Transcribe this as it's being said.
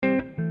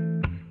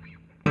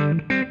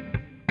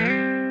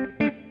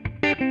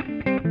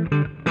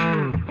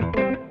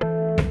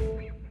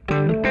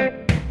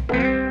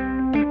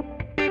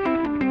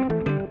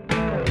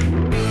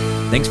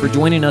Thanks for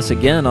joining us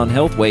again on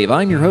Health Wave.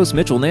 I'm your host,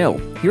 Mitchell Nail.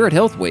 Here at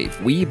Health Wave,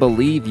 we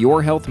believe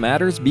your health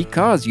matters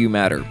because you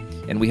matter,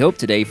 and we hope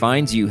today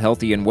finds you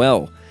healthy and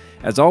well.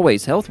 As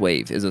always, Health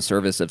Wave is a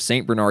service of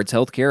St. Bernard's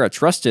Healthcare, a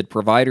trusted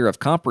provider of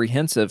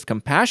comprehensive,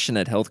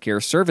 compassionate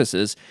healthcare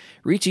services,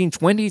 reaching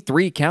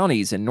 23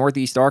 counties in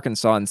northeast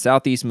Arkansas and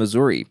southeast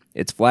Missouri.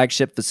 Its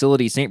flagship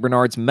facility, St.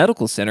 Bernard's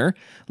Medical Center,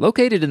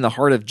 located in the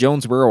heart of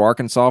Jonesboro,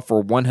 Arkansas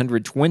for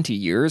 120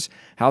 years,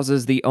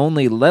 houses the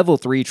only Level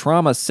 3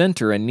 trauma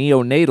center and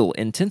neonatal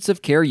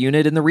intensive care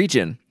unit in the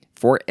region.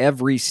 For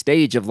every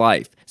stage of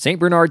life, St.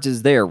 Bernard's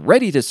is there,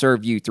 ready to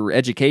serve you through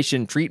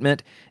education,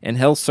 treatment, and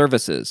health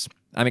services.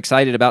 I'm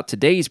excited about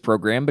today's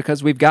program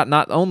because we've got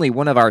not only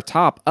one of our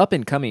top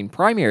up-and-coming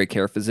primary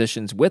care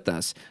physicians with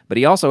us, but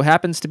he also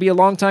happens to be a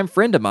longtime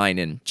friend of mine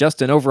and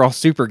just an overall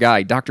super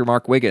guy, Dr.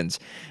 Mark Wiggins.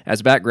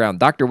 As background,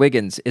 Dr.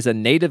 Wiggins is a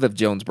native of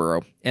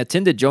Jonesboro,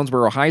 attended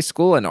Jonesboro High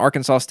School and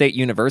Arkansas State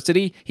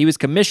University. He was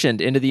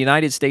commissioned into the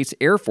United States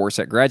Air Force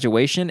at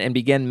graduation and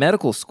began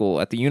medical school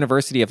at the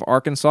University of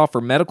Arkansas for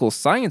Medical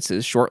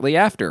Sciences shortly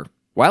after.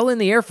 While in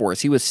the Air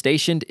Force, he was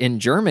stationed in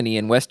Germany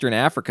and Western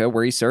Africa,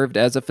 where he served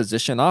as a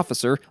physician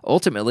officer,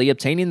 ultimately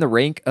obtaining the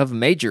rank of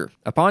major.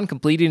 Upon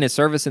completing his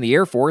service in the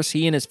Air Force,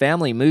 he and his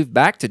family moved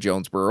back to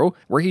Jonesboro,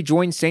 where he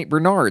joined St.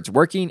 Bernard's,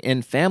 working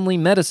in family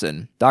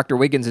medicine. Dr.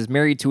 Wiggins is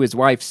married to his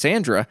wife,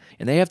 Sandra,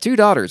 and they have two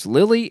daughters,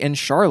 Lily and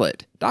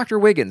Charlotte. Dr.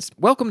 Wiggins,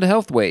 welcome to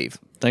Health Wave.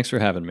 Thanks for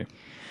having me.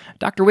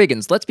 Dr.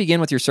 Wiggins, let's begin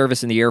with your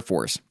service in the Air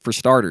Force. For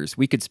starters,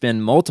 we could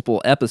spend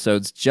multiple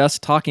episodes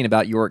just talking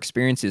about your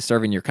experiences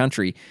serving your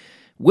country.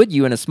 Would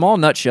you, in a small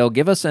nutshell,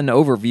 give us an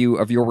overview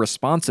of your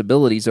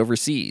responsibilities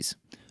overseas?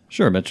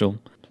 Sure, Mitchell.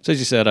 So as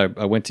you said, I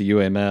went to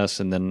UAMS,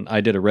 and then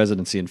I did a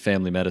residency in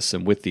family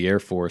medicine with the Air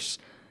Force,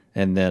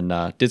 and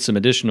then did some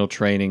additional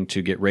training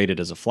to get rated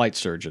as a flight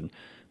surgeon,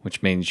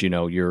 which means,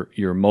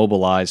 you're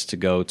mobilized to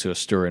go to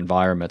austere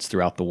environments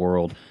throughout the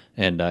world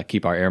and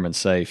keep our airmen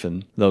safe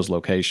in those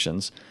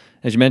locations.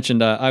 As you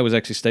mentioned, I was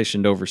actually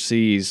stationed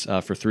overseas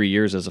for 3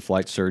 years as a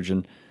flight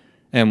surgeon,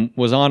 and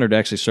was honored to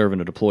actually serve in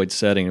a deployed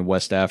setting in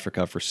West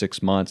Africa for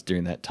 6 months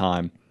during that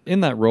time. In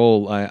that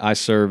role, I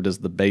served as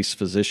the base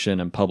physician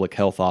and public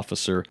health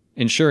officer,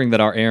 ensuring that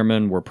our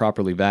airmen were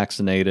properly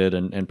vaccinated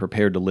and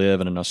prepared to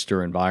live in an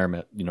austere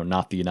environment,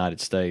 not the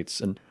United States.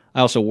 And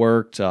I also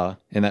worked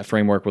in that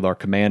framework with our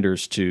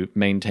commanders to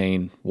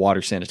maintain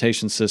water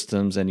sanitation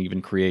systems and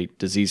even create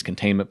disease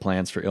containment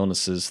plans for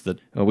illnesses that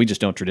we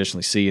just don't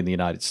traditionally see in the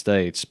United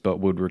States,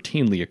 but would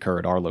routinely occur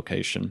at our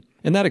location.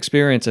 And that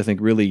experience, I think,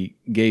 really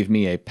gave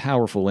me a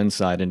powerful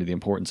insight into the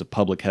importance of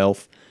public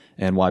health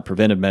and why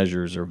preventive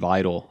measures are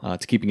vital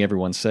to keeping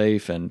everyone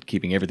safe and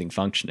keeping everything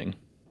functioning.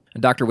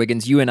 Dr.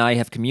 Wiggins, you and I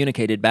have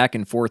communicated back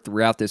and forth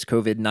throughout this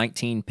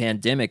COVID-19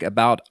 pandemic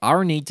about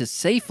our need to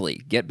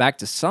safely get back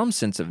to some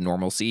sense of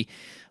normalcy.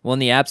 Well, in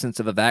the absence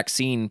of a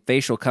vaccine,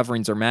 facial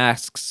coverings or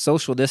masks,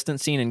 social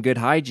distancing, and good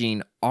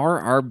hygiene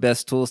are our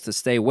best tools to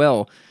stay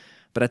well.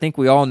 But I think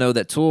we all know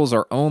that tools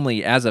are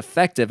only as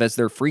effective as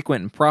their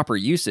frequent and proper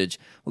usage.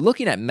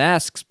 Looking at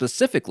masks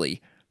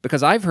specifically,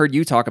 because I've heard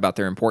you talk about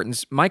their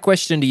importance, my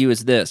question to you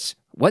is this: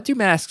 what do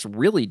masks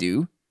really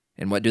do,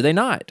 and what do they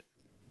not?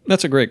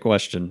 That's a great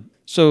question.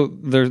 So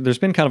there's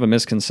been kind of a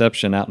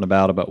misconception out and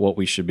about what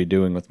we should be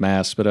doing with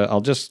masks, but I'll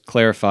just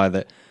clarify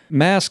that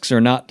masks are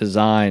not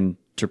designed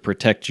to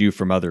protect you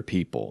from other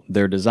people.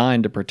 They're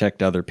designed to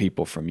protect other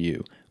people from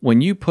you.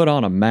 When you put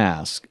on a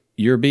mask,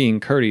 you're being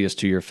courteous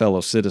to your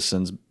fellow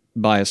citizens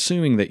by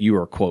assuming that you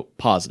are, quote,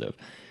 positive,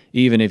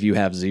 even if you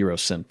have zero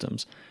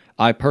symptoms.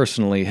 I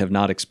personally have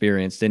not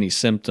experienced any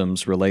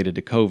symptoms related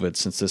to COVID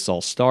since this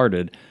all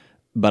started,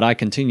 but I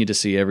continue to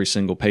see every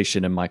single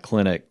patient in my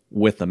clinic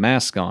with a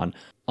mask on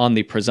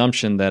the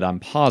presumption that I'm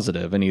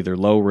positive and either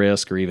low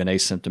risk or even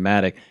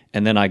asymptomatic,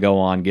 and then I go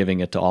on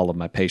giving it to all of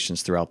my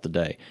patients throughout the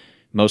day.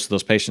 Most of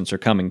those patients are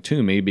coming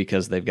to me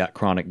because they've got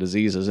chronic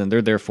diseases, and they're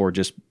therefore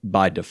just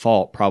by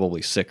default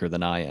probably sicker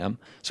than I am.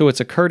 So it's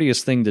a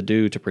courteous thing to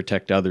do to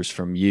protect others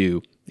from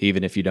you,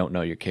 even if you don't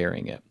know you're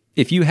carrying it.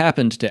 If you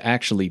happened to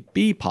actually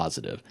be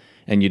positive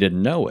and you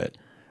didn't know it,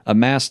 a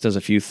mask does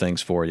a few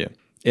things for you.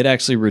 It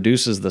actually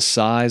reduces the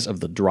size of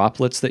the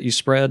droplets that you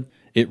spread.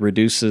 It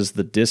reduces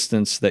the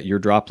distance that your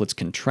droplets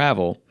can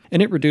travel.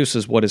 And it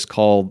reduces what is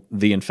called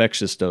the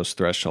infectious dose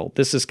threshold.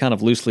 This is kind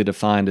of loosely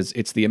defined as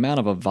it's the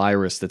amount of a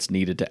virus that's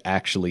needed to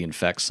actually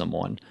infect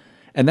someone.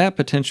 And that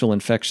potential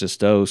infectious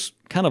dose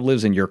kind of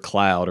lives in your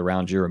cloud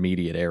around your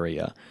immediate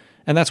area.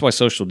 And that's why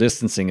social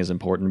distancing is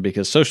important,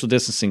 because social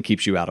distancing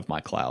keeps you out of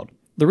my cloud.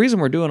 The reason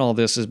we're doing all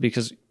this is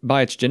because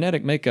by its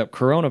genetic makeup,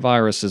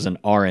 coronavirus is an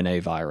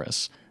RNA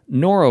virus.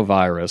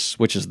 Norovirus,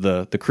 which is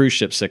the cruise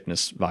ship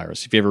sickness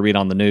virus. If you ever read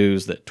on the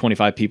news that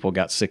 25 people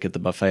got sick at the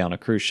buffet on a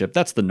cruise ship,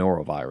 that's the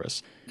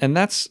norovirus. And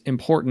that's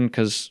important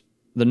because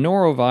the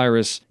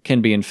norovirus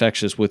can be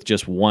infectious with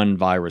just one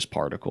virus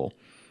particle.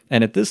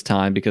 And at this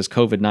time, because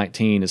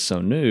COVID-19 is so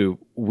new,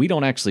 we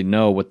don't actually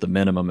know what the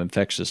minimum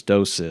infectious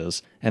dose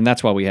is, and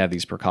that's why we have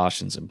these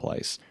precautions in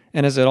place.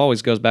 And as it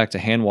always goes back to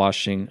hand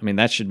washing,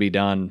 that should be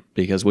done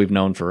because we've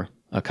known for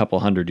a couple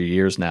hundred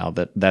years now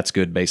that that's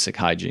good basic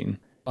hygiene.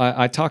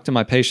 I talk to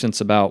my patients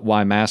about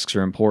why masks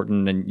are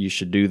important and you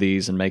should do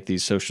these and make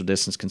these social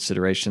distance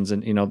considerations.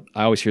 And,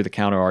 I always hear the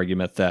counter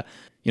argument that,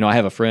 I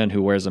have a friend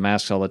who wears a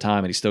mask all the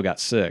time and he still got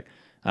sick.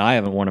 And I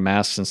haven't worn a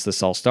mask since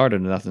this all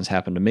started and nothing's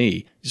happened to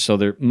me. So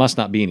there must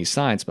not be any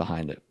science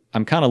behind it.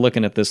 I'm kind of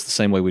looking at this the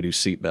same way we do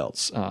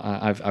seatbelts.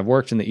 I've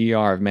worked in the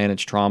ER, I've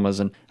managed traumas,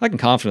 and I can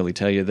confidently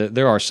tell you that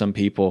there are some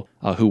people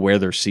who wear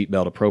their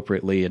seatbelt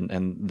appropriately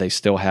and they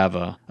still have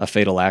a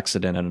fatal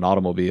accident in an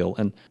automobile.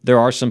 And there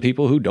are some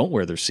people who don't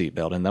wear their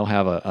seatbelt and they'll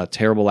have a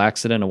terrible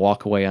accident and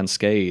walk away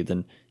unscathed.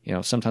 And,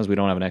 sometimes we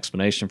don't have an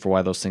explanation for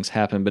why those things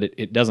happen, but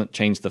it doesn't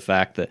change the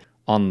fact that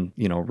on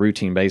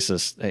routine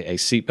basis, a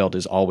seatbelt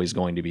is always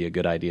going to be a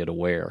good idea to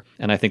wear.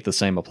 And I think the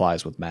same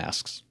applies with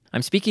masks.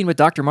 I'm speaking with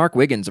Dr. Mark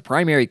Wiggins, a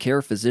primary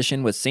care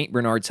physician with St.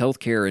 Bernard's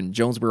Healthcare in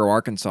Jonesboro,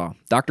 Arkansas.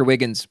 Dr.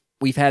 Wiggins,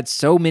 we've had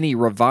so many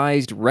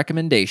revised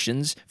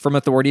recommendations from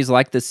authorities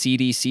like the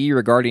CDC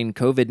regarding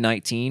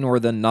COVID-19 or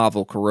the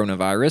novel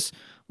coronavirus.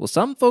 Well,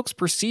 some folks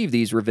perceive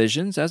these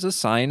revisions as a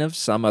sign of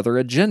some other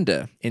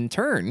agenda. In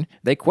turn,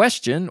 they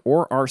question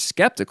or are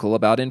skeptical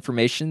about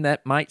information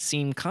that might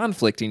seem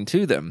conflicting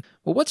to them.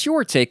 Well, what's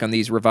your take on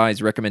these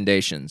revised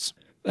recommendations?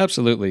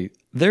 Absolutely.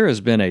 There has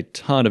been a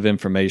ton of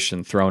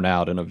information thrown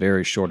out in a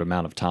very short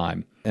amount of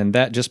time, and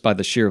that just by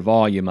the sheer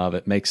volume of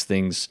it makes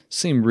things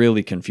seem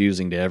really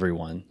confusing to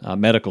everyone,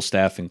 medical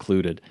staff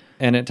included.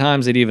 And at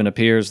times it even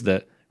appears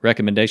that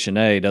recommendation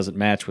A doesn't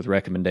match with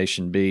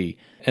recommendation B.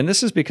 And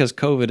this is because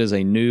COVID is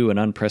a new and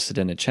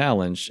unprecedented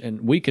challenge, and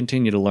we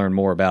continue to learn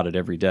more about it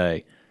every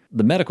day.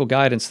 The medical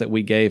guidance that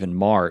we gave in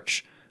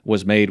March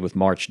was made with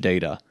March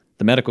data.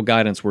 The medical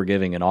guidance we're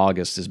giving in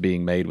August is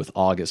being made with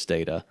August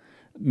data.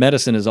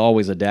 Medicine is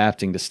always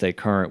adapting to stay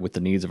current with the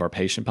needs of our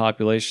patient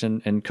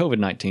population, and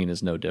COVID-19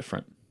 is no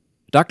different.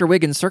 Dr.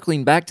 Wiggins,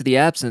 circling back to the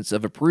absence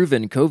of a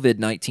proven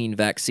COVID-19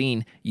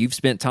 vaccine, you've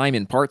spent time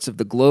in parts of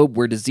the globe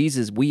where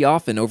diseases we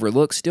often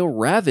overlook still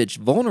ravage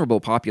vulnerable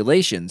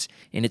populations,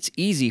 and it's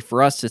easy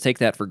for us to take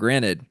that for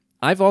granted.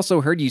 I've also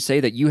heard you say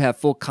that you have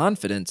full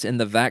confidence in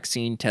the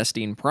vaccine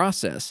testing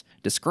process.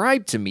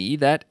 Describe to me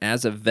that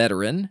as a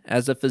veteran,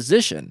 as a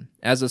physician,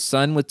 as a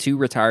son with 2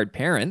 retired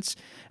parents,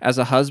 as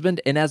a husband,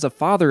 and as a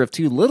father of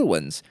 2 little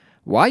ones,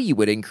 why you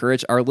would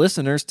encourage our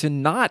listeners to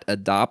not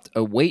adopt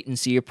a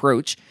wait-and-see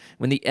approach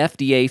when the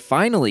FDA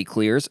finally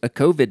clears a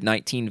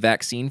COVID-19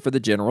 vaccine for the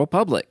general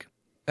public.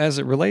 As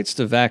it relates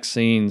to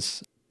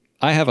vaccines,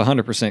 I have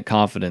 100%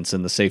 confidence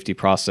in the safety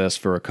process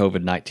for a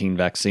COVID-19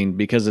 vaccine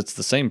because it's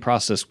the same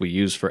process we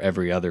use for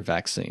every other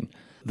vaccine.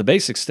 The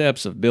basic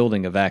steps of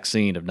building a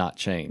vaccine have not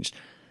changed.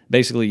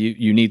 Basically,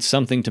 you need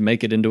something to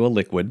make it into a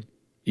liquid,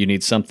 you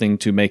need something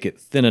to make it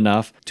thin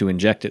enough to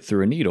inject it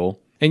through a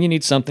needle, and you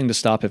need something to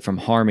stop it from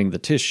harming the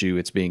tissue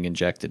it's being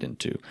injected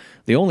into.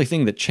 The only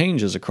thing that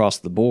changes across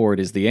the board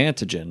is the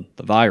antigen,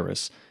 the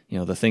virus,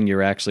 the thing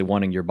you're actually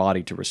wanting your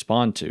body to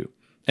respond to.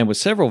 And with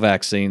several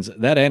vaccines,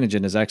 that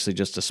antigen is actually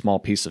just a small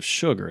piece of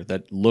sugar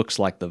that looks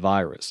like the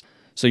virus.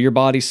 So your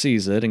body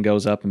sees it and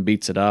goes up and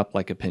beats it up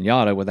like a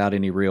piñata without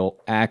any real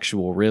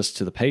actual risk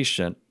to the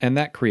patient, and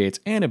that creates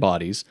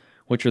antibodies,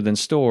 which are then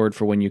stored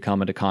for when you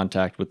come into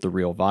contact with the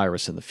real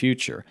virus in the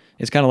future.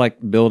 It's kind of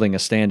like building a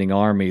standing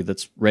army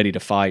that's ready to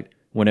fight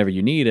whenever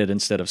you need it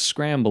instead of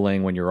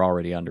scrambling when you're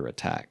already under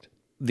attack.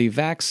 The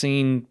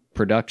vaccine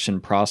production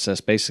process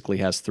basically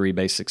has 3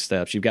 basic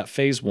steps. You've got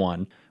phase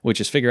 1,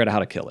 which is figure out how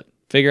to kill it.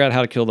 Figure out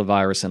how to kill the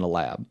virus in a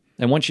lab.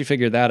 And once you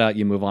figure that out,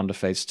 you move on to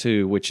phase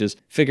 2, which is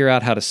figure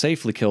out how to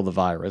safely kill the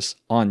virus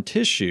on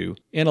tissue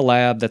in a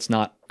lab that's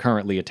not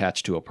currently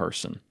attached to a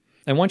person.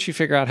 And once you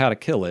figure out how to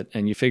kill it,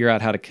 and you figure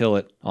out how to kill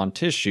it on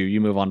tissue,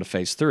 you move on to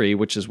phase 3,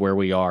 which is where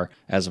we are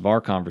as of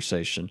our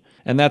conversation.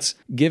 And that's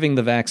giving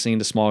the vaccine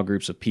to small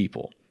groups of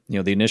people.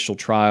 The initial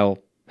trial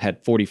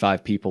had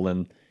 45 people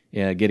in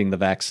getting the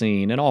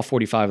vaccine, and all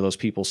 45 of those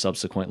people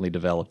subsequently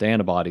developed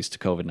antibodies to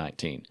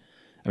COVID-19.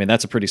 I mean,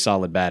 that's a pretty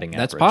solid batting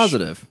average. That's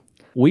positive.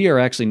 We are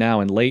actually now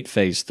in late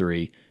phase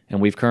 3,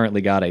 and we've currently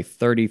got a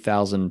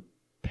 30,000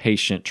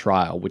 patient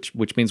trial,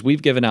 which means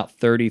we've given out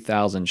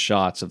 30,000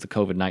 shots of the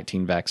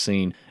COVID-19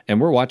 vaccine,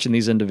 and we're watching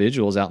these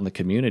individuals out in the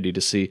community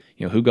to see,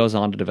 who goes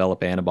on to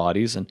develop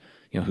antibodies and,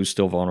 who's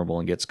still vulnerable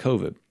and gets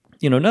COVID.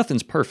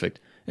 Nothing's perfect,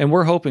 and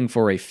we're hoping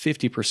for a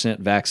 50%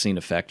 vaccine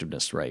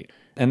effectiveness rate.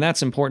 And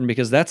that's important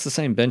because that's the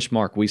same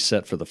benchmark we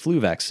set for the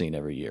flu vaccine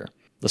every year.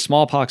 The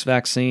smallpox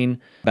vaccine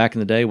back in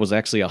the day was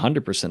actually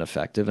 100%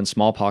 effective, and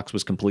smallpox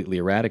was completely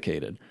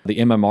eradicated. The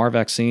MMR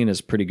vaccine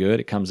is pretty good.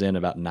 It comes in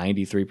about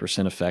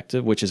 93%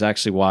 effective, which is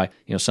actually why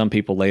some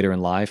people later in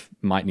life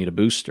might need a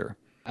booster.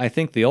 I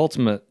think the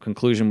ultimate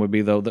conclusion would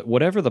be, though, that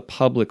whatever the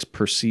public's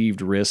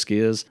perceived risk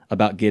is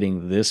about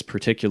getting this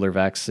particular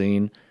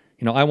vaccine,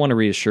 I want to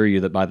reassure you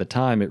that by the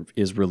time it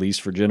is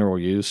released for general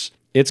use,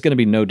 it's going to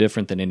be no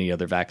different than any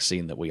other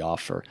vaccine that we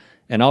offer,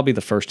 and I'll be the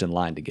first in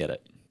line to get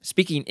it.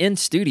 Speaking in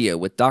studio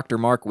with Dr.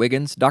 Mark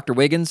Wiggins. Dr.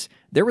 Wiggins,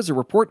 there was a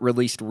report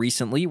released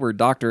recently where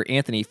Dr.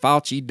 Anthony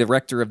Fauci,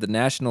 director of the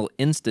National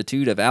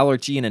Institute of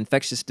Allergy and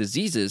Infectious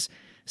Diseases,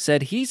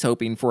 said he's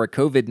hoping for a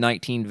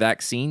COVID-19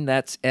 vaccine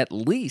that's at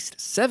least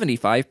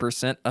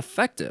 75%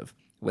 effective.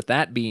 With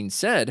that being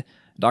said,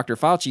 Dr.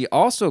 Fauci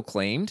also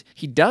claimed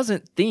he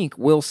doesn't think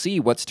we'll see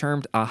what's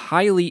termed a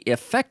highly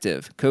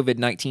effective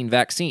COVID-19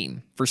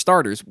 vaccine. For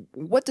starters,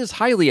 what does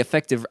highly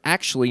effective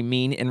actually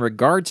mean in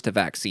regards to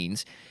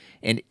vaccines?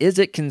 And is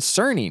it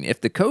concerning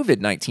if the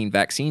COVID-19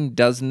 vaccine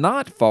does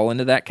not fall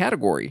into that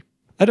category?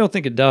 I don't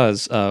think it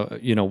does.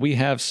 We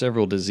have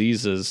several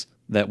diseases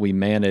that we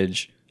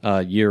manage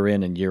year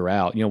in and year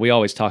out. We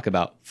always talk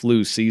about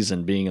flu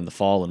season being in the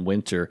fall and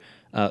winter.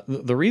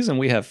 The reason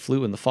we have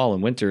flu in the fall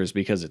and winter is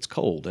because it's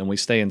cold and we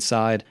stay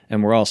inside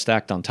and we're all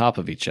stacked on top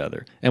of each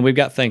other. And we've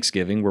got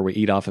Thanksgiving where we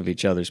eat off of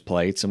each other's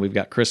plates, and we've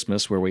got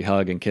Christmas where we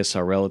hug and kiss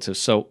our relatives.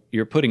 So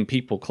you're putting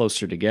people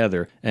closer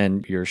together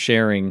and you're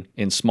sharing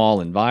in small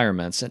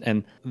environments.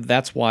 And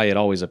that's why it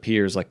always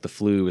appears like the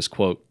flu is,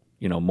 quote,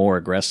 more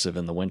aggressive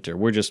in the winter.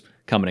 We're just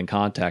coming in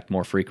contact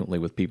more frequently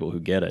with people who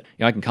get it.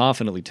 I can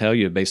confidently tell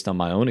you, based on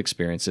my own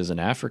experiences in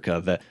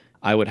Africa, that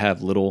I would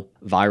have little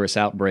virus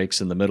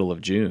outbreaks in the middle of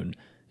June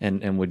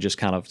and would just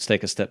kind of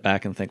take a step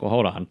back and think, well,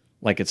 hold on,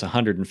 like it's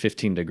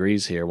 115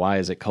 degrees here. Why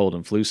is it cold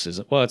in flu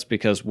season? Well, it's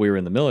because we're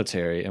in the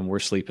military and we're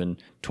sleeping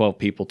 12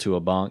 people to a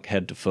bunk,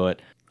 head to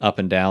foot, up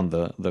and down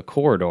the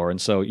corridor.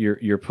 And so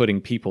you're putting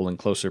people in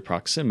closer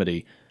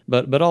proximity.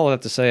 But all I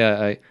have to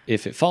say,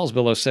 if it falls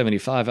below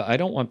 75, I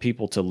don't want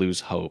people to lose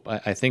hope.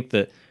 I think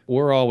that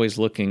we're always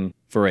looking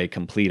for a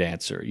complete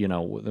answer.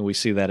 We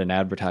see that in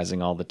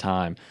advertising all the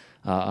time.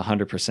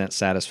 100%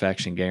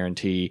 satisfaction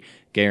guarantee,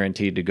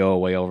 guaranteed to go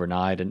away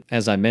overnight. And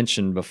as I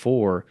mentioned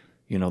before,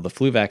 the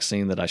flu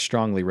vaccine that I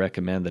strongly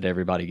recommend that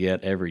everybody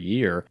get every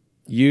year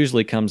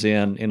usually comes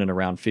in and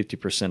around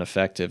 50%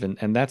 effective.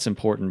 And that's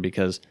important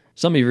because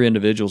some of your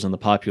individuals in the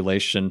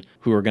population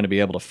who are going to be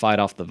able to fight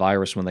off the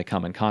virus when they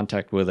come in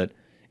contact with it,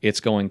 it's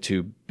going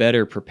to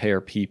better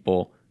prepare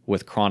people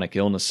with chronic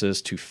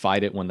illnesses to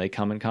fight it when they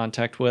come in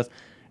contact with.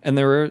 And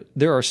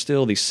there are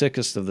still the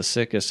sickest of the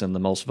sickest and the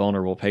most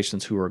vulnerable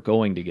patients who are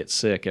going to get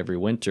sick every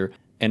winter.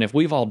 And if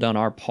we've all done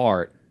our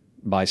part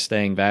by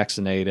staying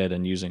vaccinated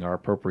and using our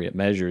appropriate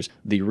measures,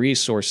 the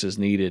resources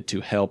needed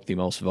to help the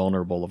most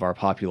vulnerable of our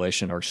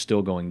population are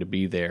still going to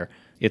be there.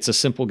 It's a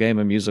simple game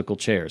of musical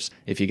chairs.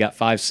 If you got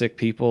 5 sick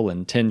people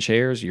and 10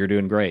 chairs, you're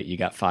doing great. You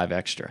got 5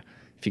 extra.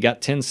 If you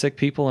got 10 sick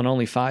people and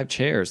only 5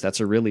 chairs, that's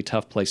a really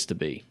tough place to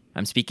be.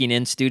 I'm speaking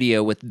in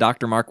studio with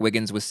Dr. Mark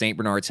Wiggins with St.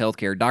 Bernard's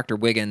Healthcare. Dr.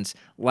 Wiggins,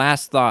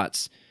 last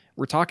thoughts.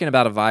 We're talking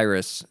about a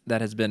virus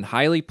that has been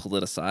highly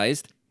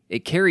politicized.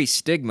 It carries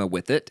stigma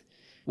with it.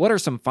 What are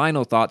some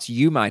final thoughts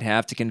you might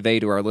have to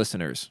convey to our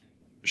listeners?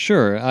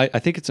 Sure. I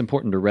think it's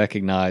important to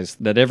recognize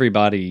that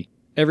everybody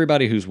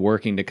who's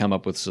working to come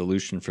up with a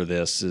solution for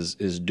this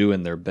is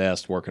doing their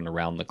best, working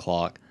around the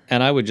clock.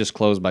 And I would just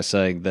close by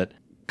saying that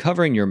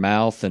covering your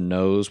mouth and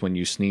nose when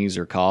you sneeze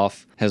or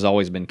cough has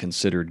always been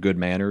considered good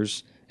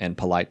manners and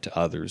polite to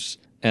others.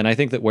 And I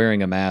think that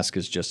wearing a mask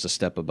is just a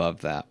step above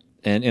that.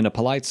 And in a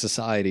polite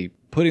society,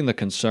 putting the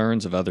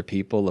concerns of other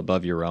people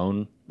above your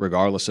own,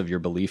 regardless of your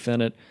belief in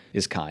it,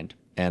 is kind.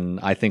 And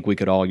I think we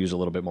could all use a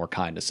little bit more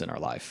kindness in our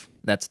life.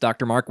 That's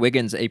Dr. Mark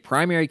Wiggins, a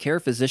primary care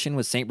physician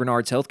with St.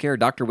 Bernard's Healthcare.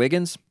 Dr.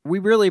 Wiggins, we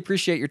really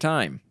appreciate your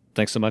time.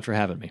 Thanks so much for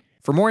having me.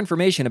 For more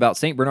information about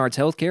St. Bernard's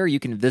Healthcare, you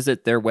can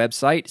visit their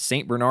website,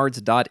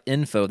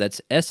 stbernards.info. That's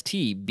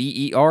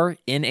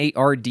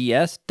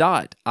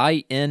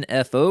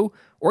stbernards.info.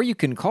 Or you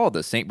can call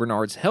the St.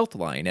 Bernard's Health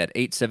Line at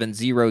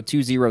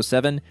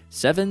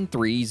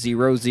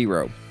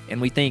 870-207-7300.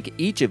 And we thank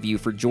each of you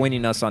for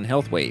joining us on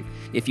HealthWave.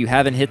 If you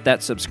haven't hit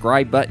that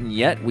subscribe button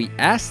yet, we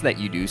ask that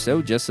you do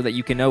so just so that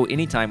you can know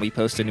anytime we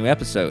post a new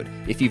episode.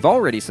 If you've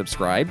already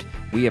subscribed,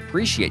 we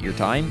appreciate your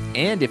time.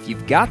 And if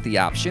you've got the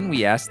option,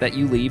 we ask that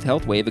you leave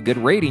HealthWave a good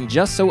rating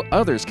just so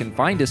others can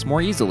find us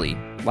more easily.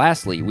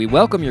 Lastly, we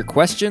welcome your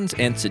questions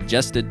and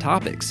suggested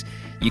topics.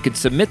 You can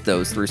submit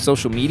those through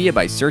social media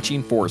by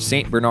searching for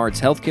St. Bernard's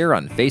Healthcare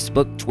on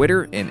Facebook,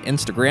 Twitter, and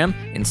Instagram,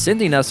 and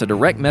sending us a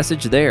direct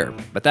message there.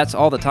 But that's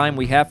all the time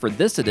we have for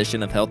this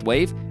edition of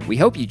HealthWave. We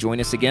hope you join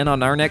us again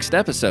on our next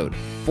episode.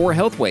 For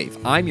HealthWave,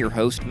 I'm your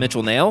host,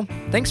 Mitchell Nail.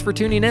 Thanks for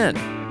tuning in.